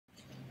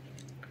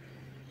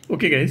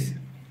Okay guys,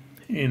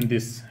 in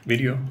this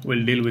video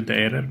we'll deal with the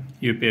error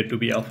you appear to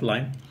be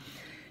offline.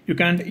 You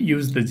can't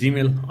use the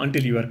Gmail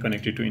until you are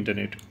connected to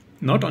internet.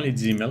 Not only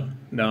Gmail,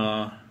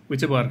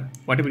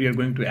 whatever you're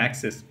going to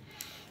access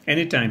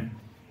anytime,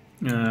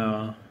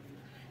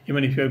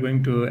 even if you're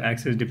going to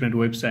access different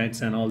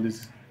websites and all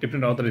this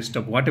different other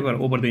stuff, whatever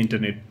over the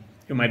internet,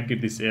 you might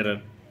get this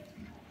error.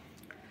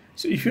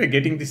 So if you are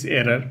getting this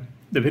error,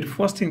 the very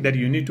first thing that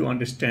you need to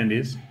understand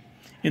is,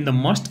 in the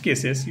most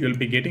cases, you will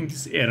be getting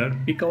this error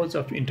because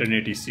of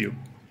internet issue.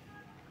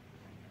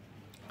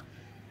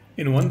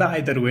 In one the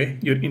either way,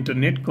 your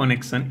internet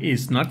connection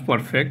is not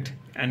perfect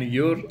and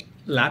your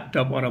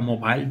laptop or a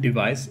mobile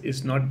device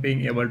is not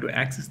being able to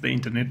access the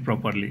internet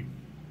properly.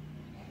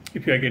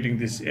 If you are getting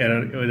this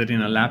error, whether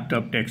in a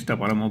laptop, desktop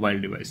or a mobile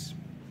device.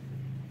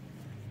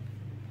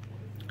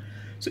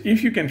 So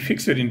if you can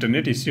fix your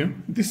internet issue,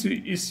 this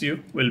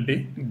issue will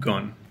be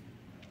gone.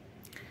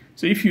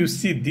 So if you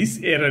see this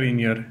error in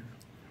your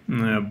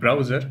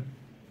browser,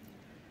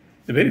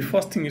 the very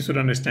first thing you should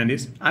understand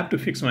is, I have to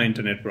fix my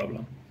internet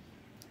problem.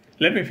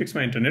 Let me fix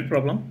my internet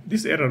problem.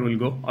 This error will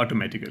go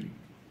automatically.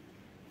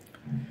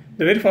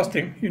 The very first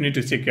thing, you need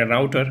to check your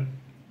router,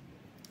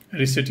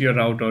 reset your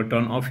router,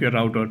 turn off your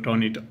router,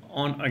 turn it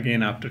on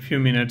again after a few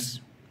minutes,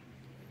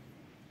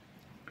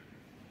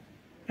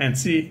 and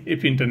see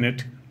if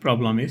internet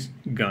problem is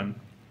gone.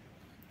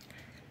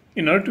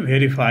 In order to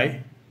verify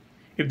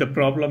if the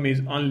problem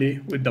is only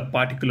with the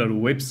particular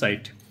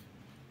website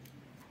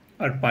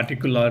or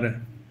particular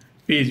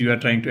page you are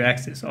trying to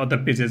access, other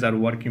pages are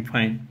working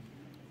fine,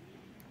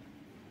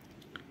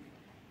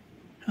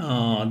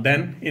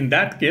 then in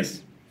that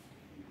case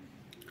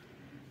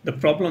the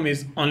problem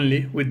is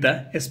only with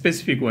the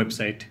specific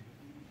website.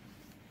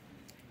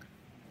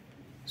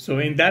 So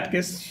in that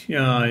case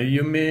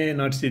you may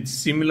not see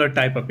similar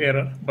type of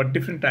error, but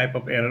different type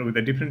of error with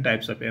the different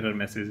types of error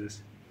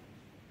messages.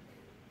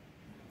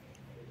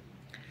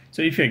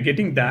 So if you are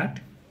getting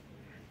that,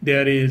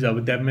 there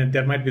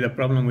might be the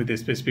problem with a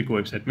specific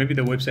website. Maybe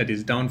the website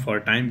is down for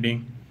time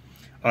being,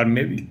 or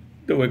maybe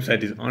the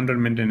website is under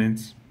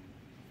maintenance.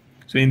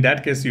 So in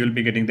that case, you will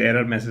be getting the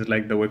error message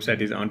like the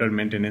website is under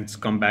maintenance,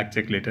 come back,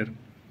 check later.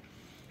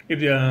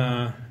 If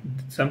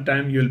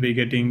sometime you will be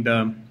getting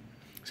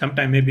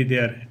sometime maybe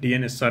their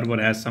DNS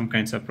server has some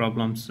kinds of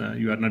problems.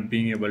 You are not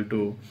being able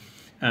to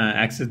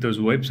access those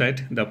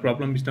websites. The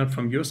problem is not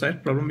from your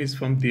side, problem is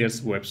from their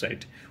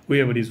website,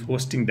 whoever is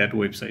hosting that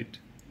website.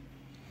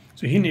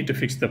 So he need to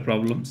fix the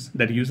problems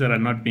that user are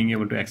not being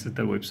able to access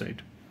the website.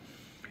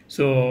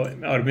 So,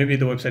 or maybe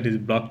the website is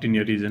blocked in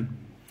your region.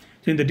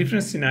 So in the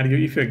different scenario,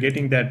 if you are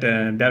getting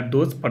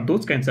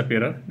those kinds of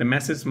error, the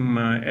message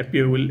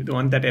the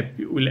one that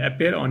will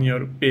appear on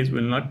your page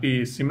will not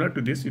be similar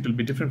to this. It will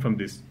be different from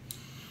this.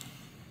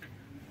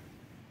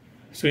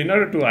 So in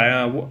order to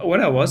what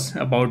I was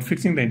about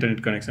fixing the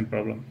internet connection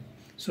problem.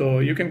 So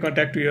you can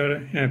contact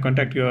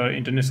your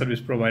internet service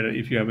provider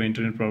if you have an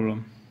internet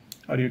problem,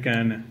 or you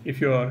can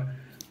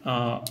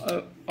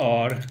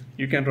or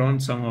you can run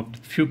some of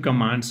few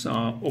commands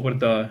over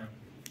the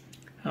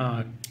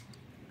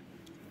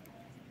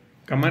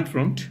command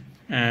prompt,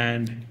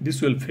 and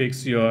this will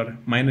fix your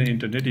minor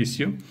internet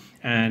issue,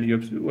 and your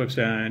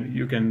website, and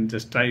you can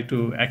just try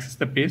to access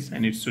the page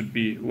and it should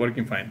be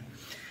working fine.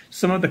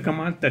 Some of the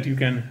commands that you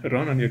can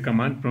run on your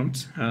command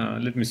prompts,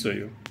 let me show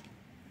you.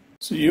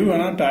 So you're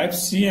gonna type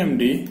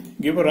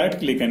cmd, give a right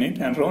click on it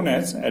and run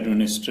as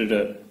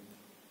administrator.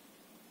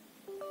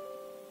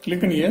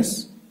 Click on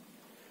yes.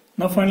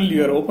 Now finally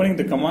you are opening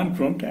the command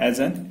prompt as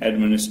an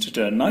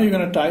administrator. Now you're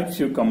gonna type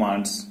few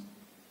commands.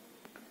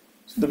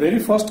 So the very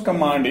first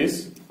command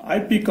is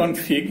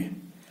ipconfig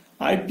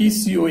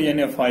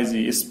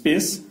ipconfig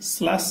space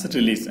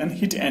 /release and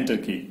hit enter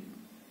key.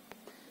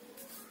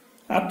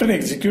 After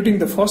executing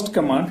the first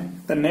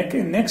command, the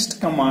next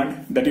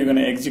command that you're going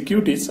to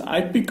execute is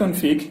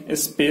ipconfig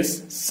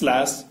space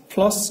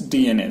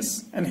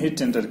 /+DNS and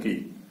hit enter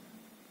key.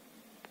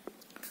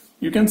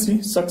 You can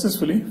see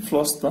successfully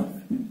flushed the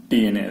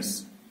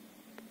DNS.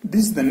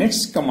 This is the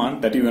next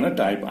command that you're going to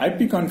type,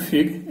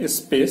 ipconfig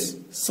space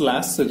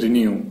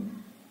 /renew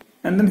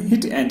and then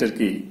hit enter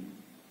key.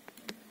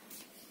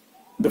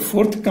 The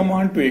fourth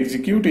command to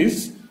execute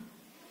is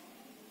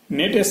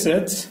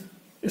netsh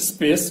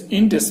space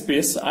int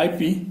space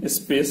ip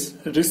space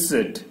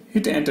reset,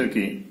 hit enter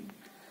key.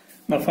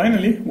 Now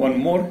finally one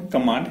more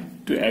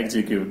command to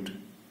execute,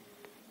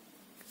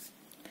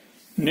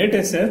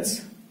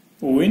 netsh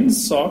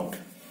winsock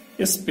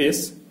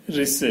space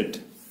reset.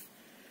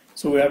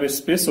 So we have a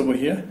space over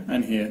here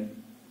and here,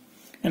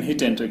 and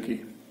hit enter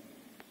key.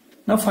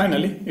 Now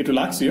finally it will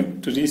ask you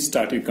to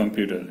restart your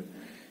computer.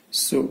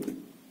 So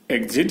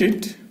exit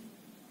it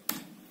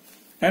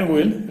and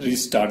we'll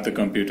restart the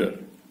computer.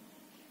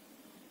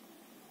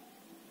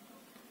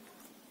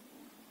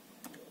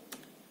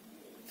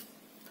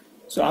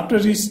 So after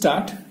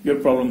restart, your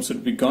problem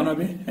should be gone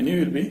away and you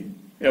will be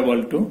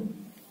able to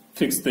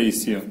fix the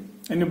issue.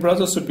 And your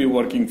browser should be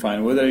working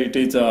fine, whether it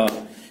is a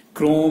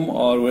Chrome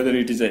or whether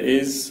it is a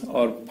Edge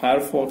or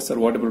Firefox or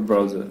whatever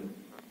browser.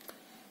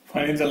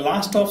 Finally, the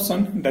last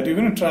option that you're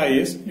going to try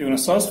is you're going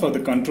to search for the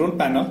control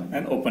panel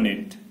and open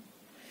it.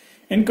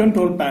 In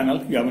control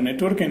panel, you have a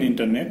network and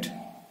internet.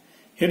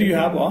 Here you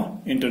have a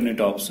internet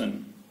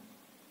option.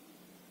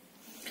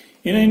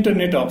 In an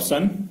internet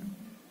option,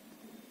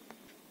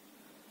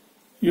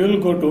 you will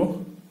go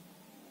to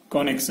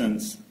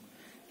connections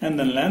and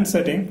then LAN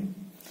setting.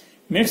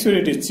 Make sure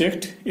it is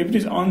checked. If it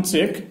is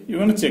unchecked, you're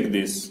going to check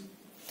this.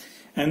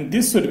 And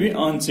this should be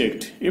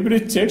unchecked. If it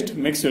is checked,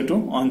 make sure to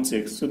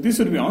uncheck. So this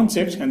should be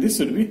unchecked and this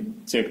should be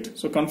checked.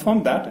 So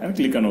confirm that and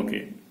click on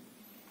OK.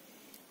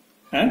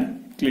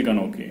 And click on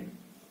OK.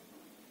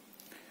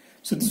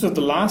 So this was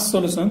the last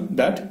solution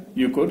that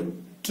you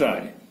could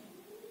try.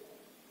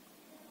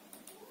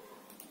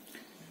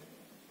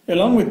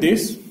 Along with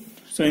this,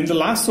 so in the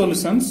last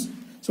solutions,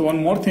 so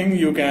one more thing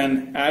you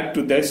can add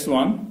to this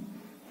one.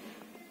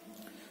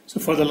 So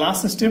for the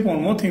last step,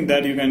 one more thing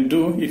that you can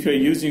do if you are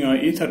using an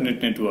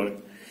Ethernet network.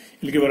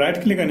 You'll give a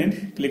right click on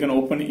it, click on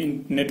Open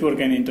in Network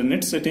and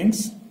Internet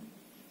Settings.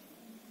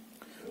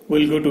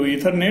 We'll go to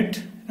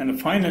Ethernet and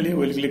finally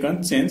we'll click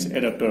on Change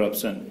Adapter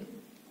option.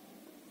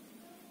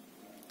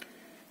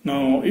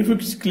 Now if you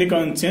click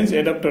on Change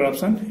Adapter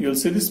option, you'll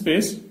see this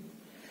page.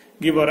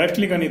 Give a right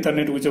click on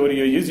Ethernet, whichever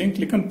you are using,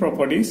 click on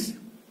Properties.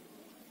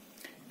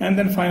 And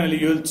then finally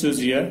you will choose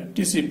here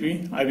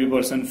TCP IP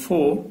version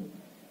 4.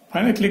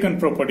 Finally click on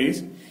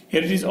Properties.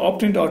 Here it is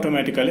obtained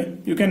automatically.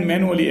 You can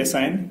manually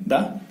assign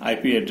the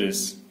IP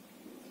address.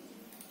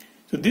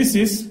 So this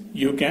is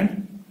you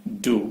can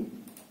do.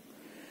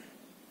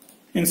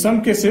 In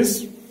some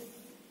cases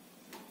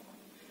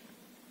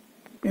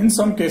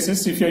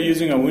if you are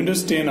using a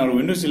Windows 10 or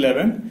Windows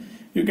 11,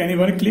 you can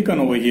even click on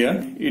over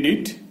here,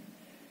 Edit.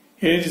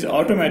 Here it is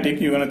automatic.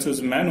 You're going to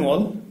choose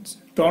Manual,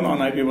 turn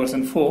on IP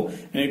version 4,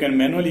 and you can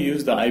manually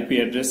use the IP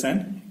address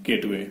and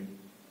gateway.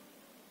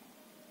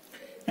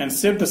 And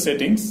save the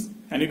settings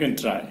and you can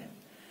try.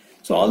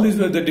 So all these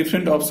were the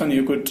different options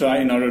you could try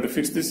in order to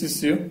fix this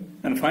issue.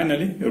 And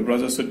finally, your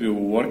browser should be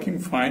working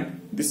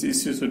fine. This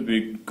issue should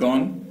be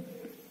gone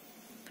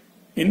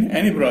in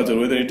any browser,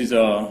 whether it is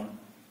a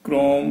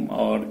Chrome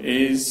or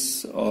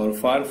Edge or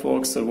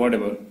Firefox or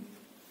whatever.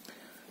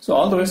 So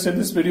all the way, share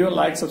this video,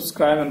 like,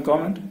 subscribe and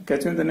comment.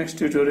 Catch you in the next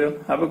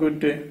tutorial. Have a good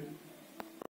day.